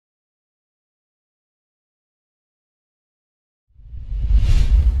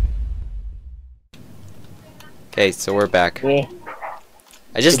Okay, so we're back. Yeah.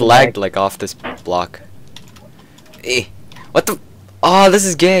 I just Super lagged lag. like off this block. Eh. What the? Oh, this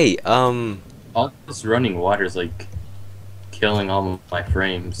is gay. All this running water is like killing all my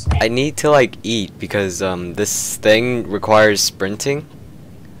frames. I need to like eat because this thing requires sprinting,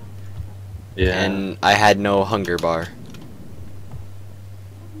 Yeah. and I had no hunger bar.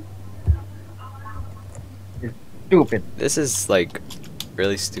 Stupid. This is like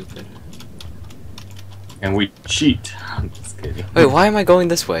really stupid. And we cheat. I'm just kidding. Wait, why am I going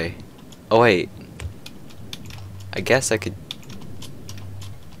this way? Oh wait. I guess I could.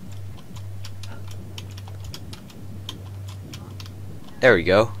 There we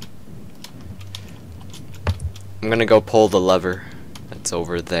go. I'm gonna go pull the lever that's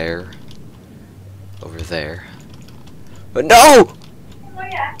over there. Over there. But no!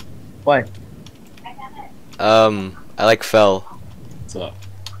 What? I like fell. What's up?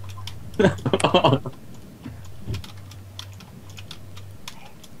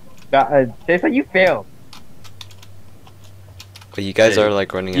 Say you failed. But you guys Hey, are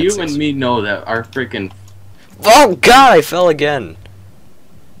like running at you 6. and me know that our freaking Oh god, I fell again.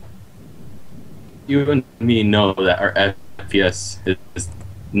 you and me know that our FPS is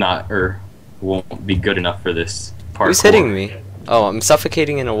not or won't be good enough for this parkour. Who's hitting me? Oh, I'm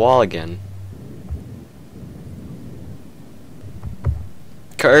suffocating in a wall again.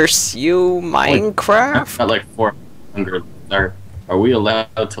 Curse you, Minecraft! At like 400. Are we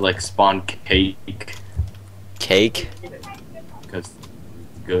allowed to like spawn cake? Cake? Because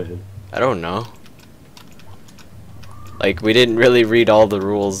it's good. I don't know. Like, we didn't really read all the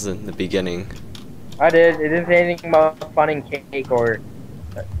rules in the beginning. I did. It didn't say anything about spawning cake or.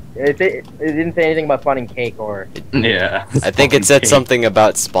 It didn't say anything about spawning cake or. Yeah. I think it spawn said cake. something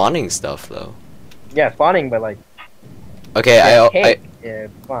about spawning stuff, though. Yeah, spawning, but like. Okay, Yeah, I cake. Yeah,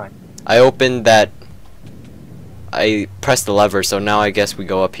 it's fine. I opened that. I pressed the lever, so now I guess we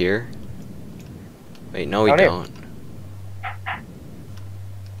go up here. Wait, no, we Down here. don't.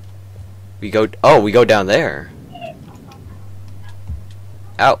 We go. Oh, we go down there.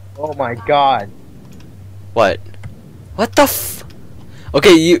 Ow! Oh my god. What? What the f?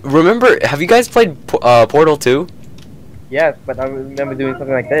 Okay, you remember? Have you guys played Portal 2? Yes, but I remember doing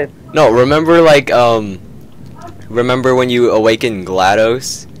something like this. No, remember like remember when you awaken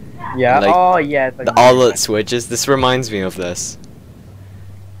GLaDOS? Yeah. Like, oh yes. All the switches. This reminds me of this.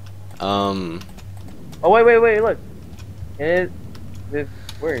 Oh wait! Look. It is this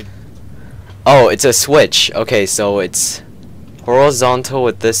word. Oh, it's a switch. Okay, so it's horizontal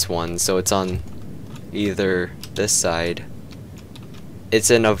with this one, so it's on either this side. It's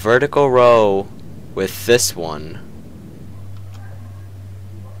in a vertical row with this one.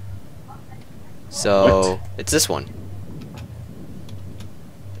 So What? it's this one.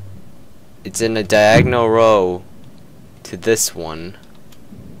 It's in a diagonal row to this one.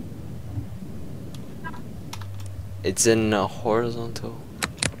 It's in a horizontal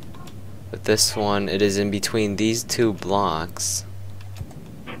with this one. It is in between these two blocks.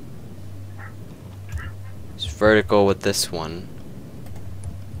 It's vertical with this one.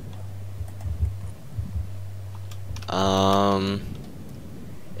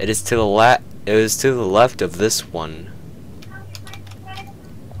 It is to the left of this one.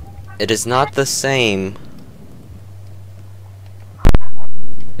 It is not the same.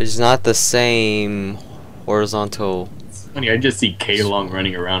 It is not the same horizontal. It's funny, I just see K-Long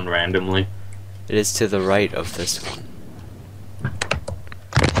running around randomly. It is to the right of this one.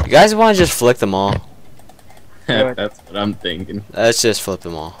 You guys want to just flick them all? That's what I'm thinking. Let's just flip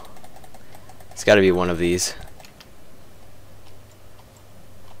them all. It's got to be one of these.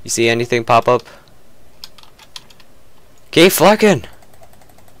 You see anything pop up? Keep flicking!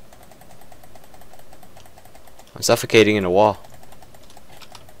 I'm suffocating in a wall.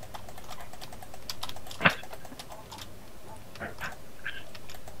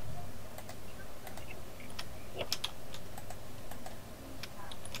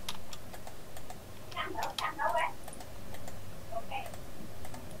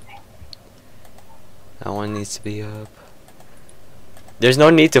 That one needs to be up. There's no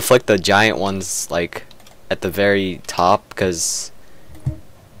need to flick the giant ones like at the very top because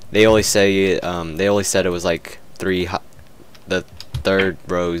they only say they only said it was like the third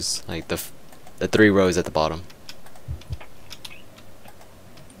rows, like the 3 rows at the bottom.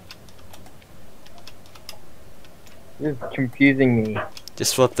 This is confusing me.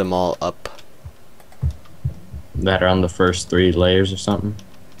 Just flip them all up. That are on the first 3 layers or something.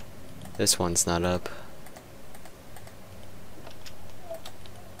 This one's not up.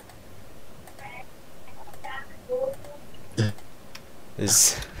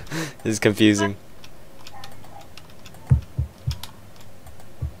 This is confusing.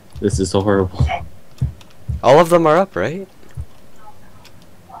 This is horrible. All of them are up, right?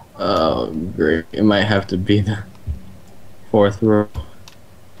 Oh, great. It might have to be the 4th row.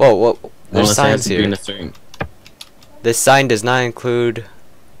 Whoa, whoa. There's Unless it has signs to be in here. a certain... This sign does not include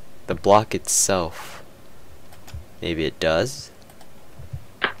the block itself. Maybe it does?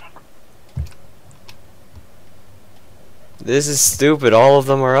 This is stupid. All of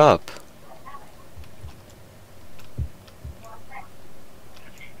them are up.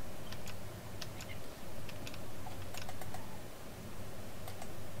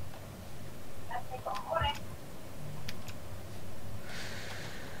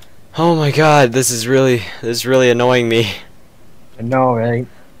 Oh my god, this is really annoying me. I know, right?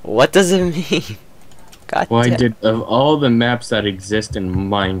 What does it mean? God Why damn. did... Of all the maps that exist in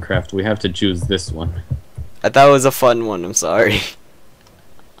Minecraft, we have to choose this one? I thought it was a fun one, I'm sorry.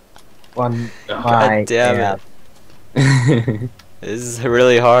 One God my damn it. ass. This is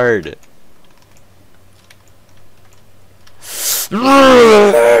really hard.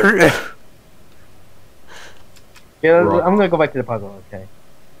 Yeah, Wrong. I'm gonna go back to the puzzle, okay?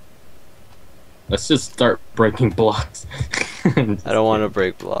 Let's just start breaking blocks. I don't want to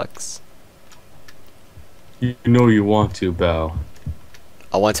break blocks. You know you want to, Bao.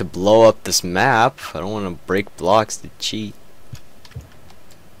 I want to blow up this map. I don't want to break blocks to cheat.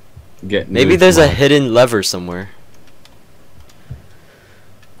 Maybe there's a hidden lever somewhere.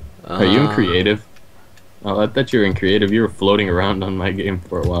 Are you in creative? Oh, I thought you were in creative. You were floating around on my game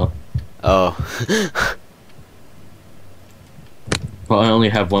for a while. Oh. Well, I only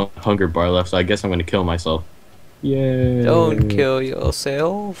have 1 hunger bar left, so I guess I'm gonna kill myself. Yay! Don't kill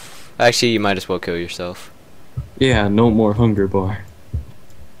yourself. Actually, you might as well kill yourself. Yeah, no more hunger bar.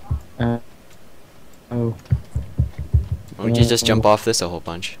 Oh. Why don't you just jump off this a whole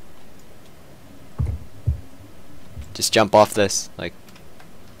bunch? Just jump off this, like.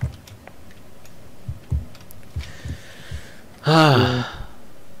 Yeah,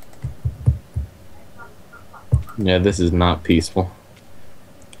 this is not peaceful.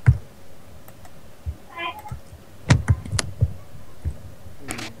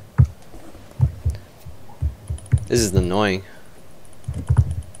 This is annoying.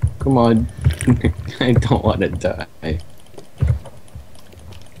 Come on. I don't want to die. It's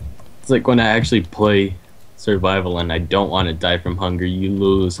like when I actually play survival and I don't want to die from hunger, you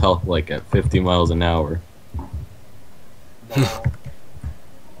lose health like at 50 miles an hour.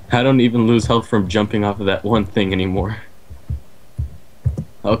 I don't even lose health from jumping off of that one thing anymore.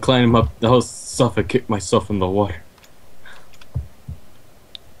 I'll climb up, I'll suffocate myself in the water.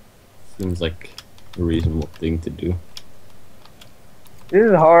 Seems like a reasonable thing to do. This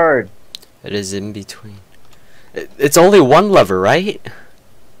is hard. It is in between. It's only one lever, right?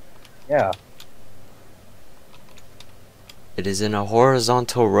 Yeah. It is in a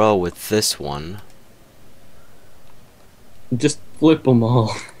horizontal row with this one. Just flip them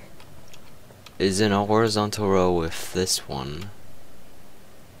all. It is in a horizontal row with this one.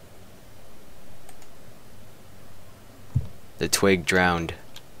 The twig drowned.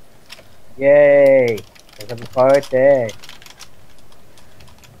 Yay. There's a party.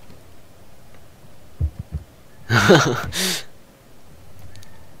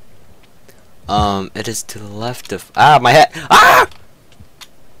 It is to the left of my head. Ah!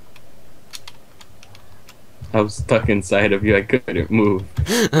 I was stuck inside of you, I couldn't move.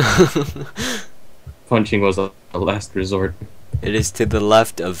 Punching was a last resort. It is to the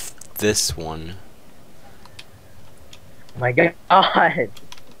left of this one. My God.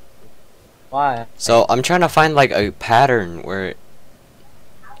 Why? So I'm trying to find like a pattern where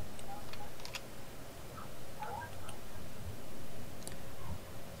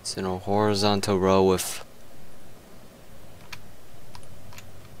it's in a horizontal row with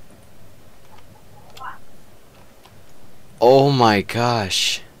oh my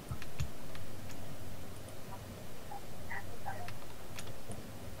gosh.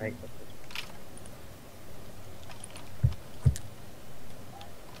 Right.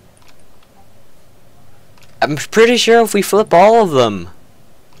 I'm pretty sure if we flip all of them,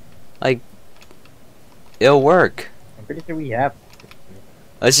 like, it'll work. I'm pretty sure we have.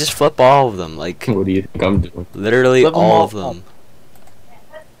 Let's just flip all of them, like, What do you think I'm doing? literally Flip 'em all all of them.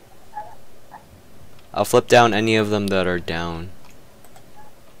 I'll flip down any of them that are down.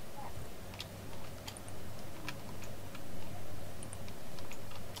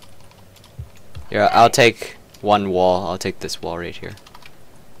 Yeah, I'll take one wall. I'll take this wall right here.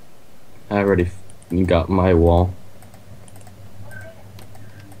 I already got my wall.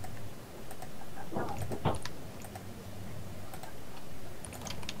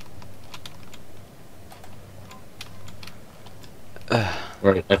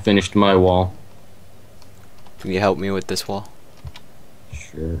 Alright, I finished my wall. Can you help me with this wall?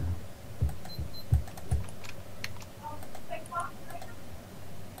 Sure.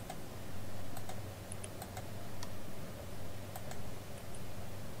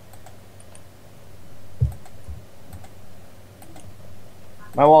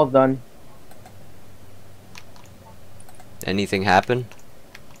 My wall's done. Anything happen?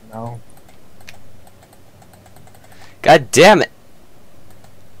 No. God damn it!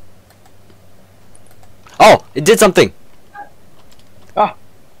 Oh, it did something! Ah,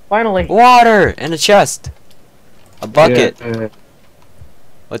 finally. Water! And a chest! A bucket! Yeah,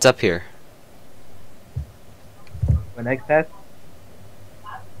 What's up here? My next test.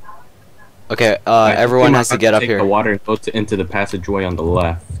 Okay, I everyone think has to I'm get about up take here. the water and go into the passageway on the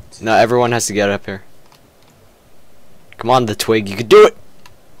left. No, everyone has to get up here. Come on, the twig, you can do it!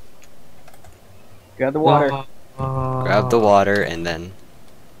 Grab the water. Grab the water and then...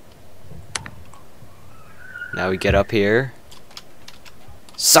 Now we get up here.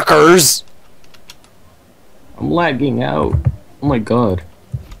 Suckers! I'm lagging out. Oh my god.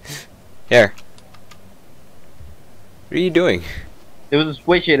 Here. What are you doing? There was a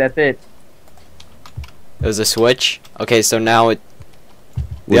switch here, that's it. There's a switch. Okay, so now it...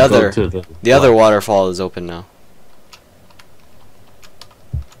 We'll go other- to The other waterfall is open now.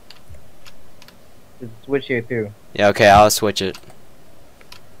 There's a switch here too. Yeah, okay, I'll switch it.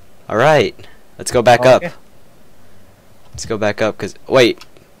 Alright. Let's go back up. Okay. Let's go back up, cause... Wait.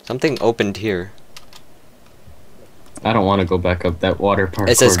 Something opened here. I don't want to go back up that water park.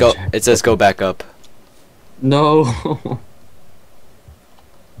 It says go... It says go back up. No.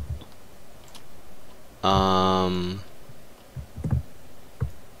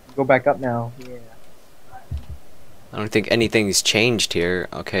 Go back up now. Yeah. I don't think anything's changed here.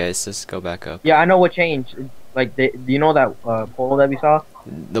 Okay, let's just go back up. Yeah, I know what changed. Like, do you know that pole that we saw?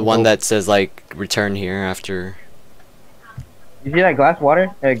 The one that says, like, return here after... You see that glass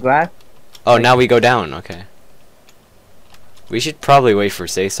water? Glass? Oh, now we go down. Okay. We should probably wait for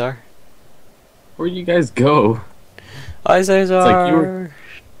Cesar. Where'd you guys go? Hi, Cesar! It's like you were-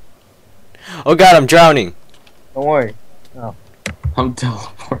 Oh god, I'm drowning! Don't worry. I'm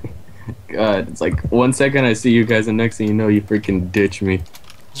teleporting. God, it's like 1 second I see you guys, and next thing you know, you freaking ditch me.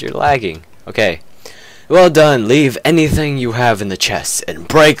 You're lagging. Okay. Well done. Leave anything you have in the chest and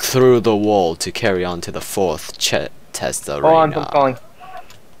break through the wall to carry on to the fourth test arena. Oh, I'm calling.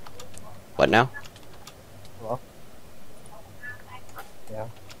 What now? Hello? Yeah.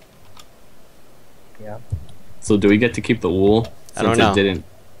 Yeah. So do we get to keep the wool? I don't Since know. It didn't,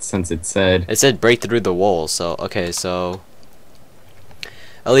 since it said. It said break through the wall, so okay, so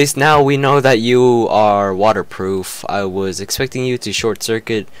at least now we know that you are waterproof. I was expecting you to short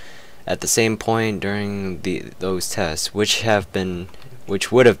circuit at the same point during those tests, which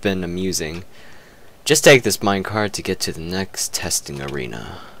would have been amusing. Just take this minecart to get to the next testing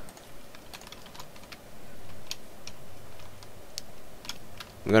arena.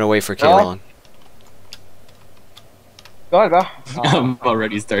 I'm gonna wait for Kaylon. Go ahead, bro. I'm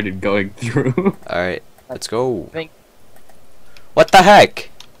already started going through. Alright, let's go. Think- What the heck?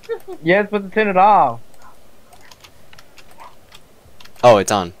 Yes, but turn it off. Oh,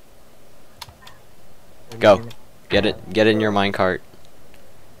 it's on. Go. Get in your minecart.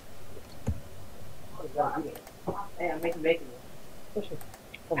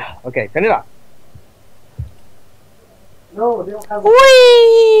 Okay, turn it off. No, they don't have.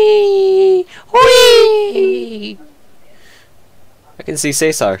 Whee! Whee! I can see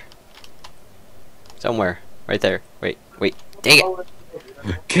Cesar. Somewhere. Right there. Wait. Dang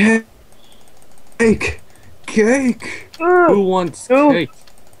it. Cake! Cake! Who wants Who? cake?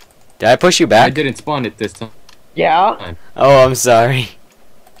 Did I push you I back? didn't spawn it this time. Yeah. Oh, I'm sorry.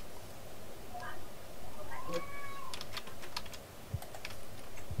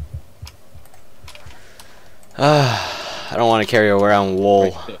 I don't want to carry around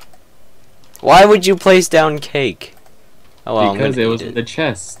wool. Why would you place down cake? Oh well, Because I'm it gonna was eat in the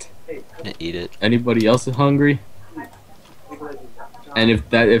chest. I'm gonna eat it. Anybody else hungry? And if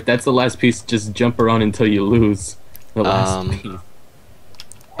that's the last piece, just jump around until you lose the last piece.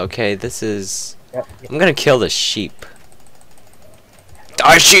 Okay, this is... Yep. I'm gonna kill the sheep.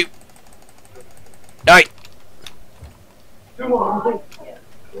 Die, sheep! Die!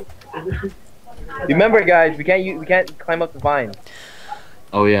 Remember, guys, we can't climb up the vine.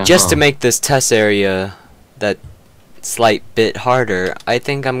 Oh yeah. Just to make this test area that slight bit harder, I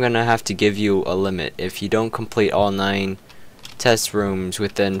think I'm gonna have to give you a limit. If you don't complete all 9 test rooms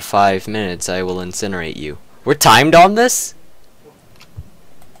within 5 minutes, I will incinerate you. We're timed on this?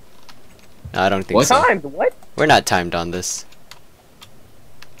 No, I don't think What? so. Timed? What? We're not timed on this.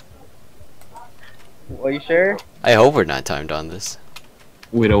 Are you sure? I hope we're not timed on this.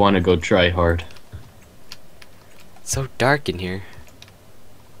 We don't want to go try hard. It's so dark in here.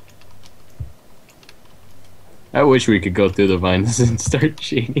 I wish we could go through the vines and start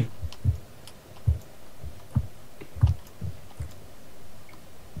cheating.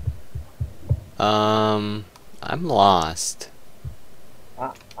 I'm lost.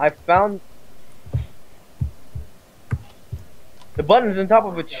 I found the button's on top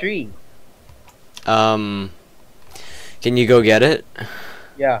of a tree. Can you go get it?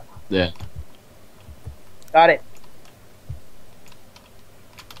 Yeah, Yeah. got it.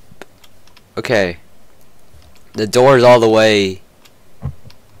 Okay. The door's all the way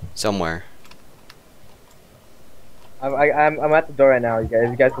somewhere. I'm at the door right now. You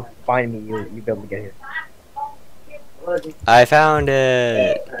guys can find me. You'll be able to get here. I found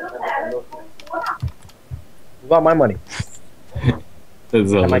it. You got my money.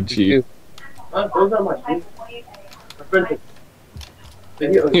 That's I all might be cheap. too. Those are my shoes.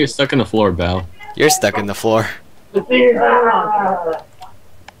 You're stuck on the floor, Bao. You're stuck in the floor.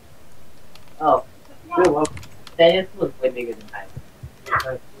 Oh, that was way bigger than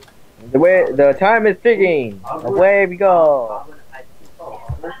mine. The time is ticking. Away we go.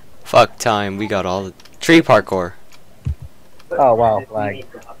 Fuck time. We got all the tree parkour. Oh wow, lag.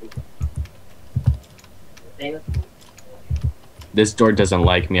 This door doesn't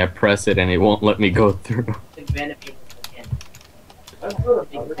like me. I press it and it won't let me go through.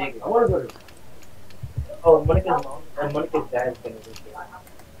 Oh, Monica's mom and Monica's dad is gonna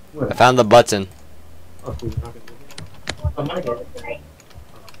do it. I found the button. Oh, Monica is gonna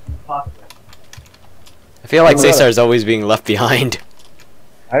I feel like Cesar is always being left behind.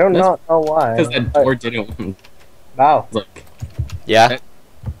 I don't know why. Because that door didn't want. Wow. Look. Yeah?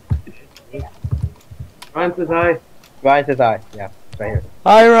 Ryan says hi. Ryan says hi. Yeah, it's right here.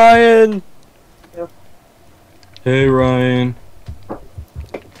 Hi, Ryan! Hey, Ryan.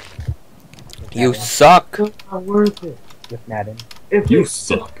 You suck! Not worth it. With Madden. If You it's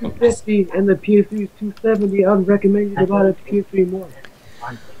suck. 250 and the PS3 is 270, I would recommend you to buy the PS3 more.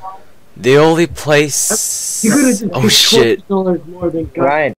 The only place... You could have just Oh paid shit. $20 more than God. Ryan.